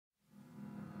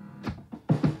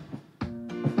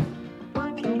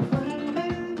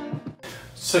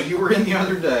So you were in the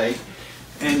other day,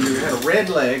 and you had a red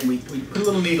leg. We put a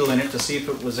little needle in it to see if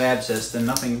it was abscessed, and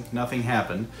nothing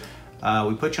happened.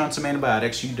 We put you on some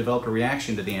antibiotics. You developed a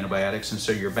reaction to the antibiotics, and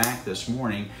so you're back this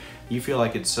morning. You feel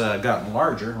like it's gotten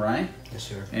larger, right? Yes,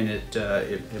 sir. And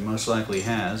it most likely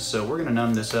has. So we're going to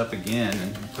numb this up again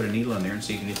and put a needle in there and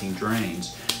see if anything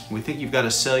drains. We think you've got a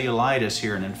cellulitis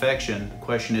here, an infection. The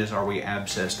question is, are we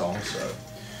abscessed also?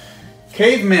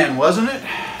 Caveman, wasn't it?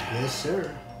 Yes,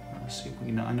 sir. Let's see if we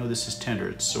can. I know this is tender.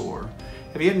 It's sore.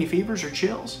 Have you had any fevers or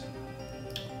chills?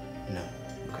 No.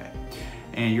 Okay.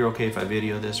 And you're okay if I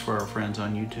video this for our friends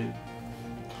on YouTube?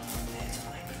 It's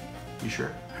fine. You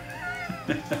sure?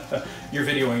 You're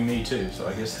videoing me too, so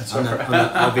I guess that's all right.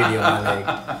 I'll video my leg.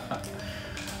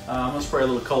 I'm gonna spray a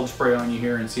little cold spray on you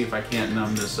here and see if I can't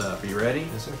numb this up. Are you ready?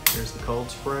 Yes, sir. Here's the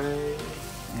cold spray,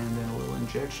 and then a little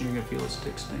injection. You're gonna feel a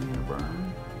stick sting and a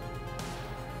burn.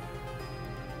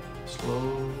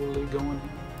 Slowly going in.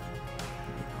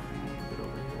 Get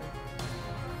over here.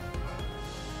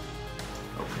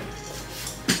 Okay.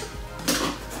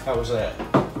 How was that?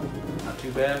 Not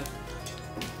too bad?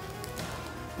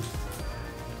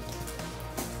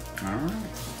 All right.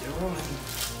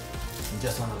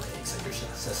 Just on the legs, like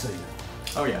just so you know.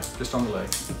 Oh yeah, just on the leg.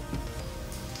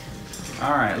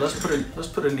 All right, let's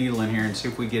put a needle in here and see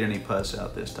if we get any pus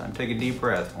out this time. Take a deep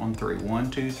breath. 1, 3. 1,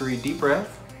 2, 3. Deep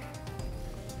breath.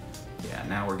 Yeah,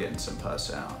 now we're getting some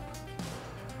pus out.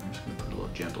 I'm just gonna put a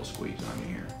little gentle squeeze on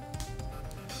you here.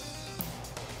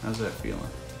 How's that feeling?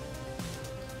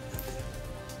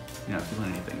 You're not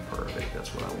feeling anything perfect. That's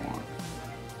what I want.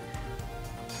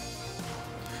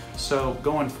 So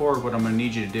going forward, what I'm going to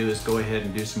need you to do is go ahead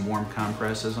and do some warm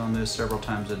compresses on this several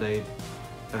times a day.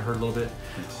 That hurt a little bit?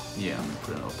 Yeah, I'm going to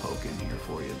put a little poke in here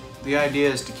for you. The idea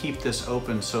is to keep this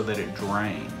open so that it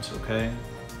drains, okay?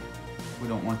 We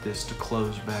don't want this to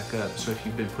close back up. So if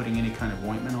you've been putting any kind of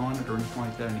ointment on it or anything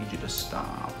like that, I need you to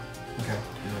stop. Okay.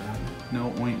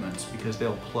 No ointments, because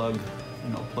they'll plug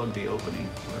the opening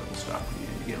where it will stop you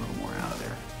and get a little more out of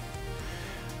there.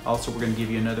 Also, we're going to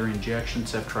give you another injection,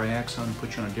 ceftriaxone, and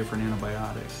put you on a different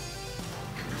antibiotic.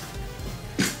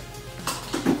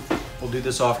 We'll do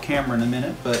this off camera in a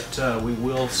minute, but we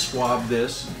will swab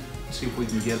this and see if we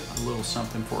can get a little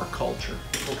something for a culture.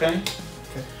 Okay?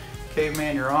 Okay.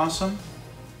 Caveman, you're awesome.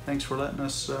 Thanks for letting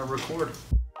us record.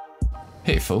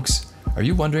 Hey folks, are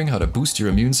you wondering how to boost your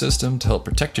immune system to help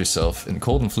protect yourself in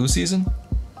cold and flu season?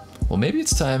 Well, maybe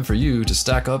it's time for you to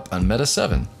stack up on Meta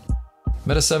 7.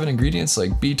 Meta 7 ingredients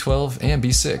like B12 and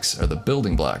B6 are the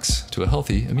building blocks to a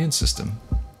healthy immune system.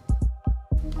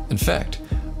 In fact,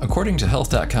 according to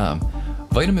health.com,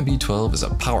 vitamin B12 is a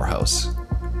powerhouse.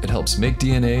 It helps make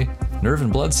DNA, nerve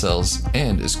and blood cells,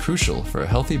 and is crucial for a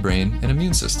healthy brain and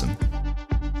immune system.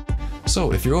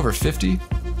 So if you're over 50,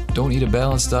 don't eat a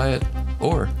balanced diet,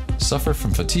 or suffer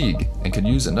from fatigue and could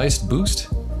use a nice boost,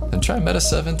 then try Meta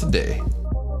 7 today.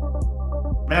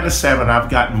 Meta 7, I've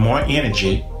gotten more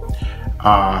energy.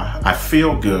 I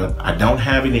feel good. I don't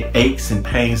have any aches and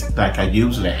pains like I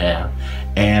usually have,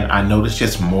 and I notice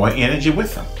just more energy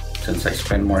with them. Since I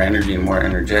spend more energy and more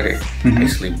energetic, I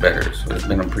sleep better, so it's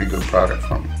been a pretty good product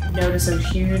for me. Notice a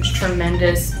huge,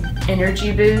 tremendous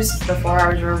energy boost. Before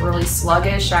I was really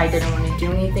sluggish, I didn't want to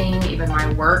do anything, even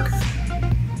my work.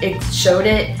 It showed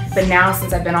it, but now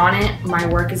since I've been on it, my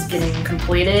work is getting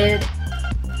completed.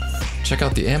 Check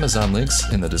out the Amazon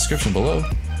links in the description below,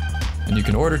 and you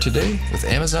can order today with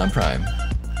Amazon Prime.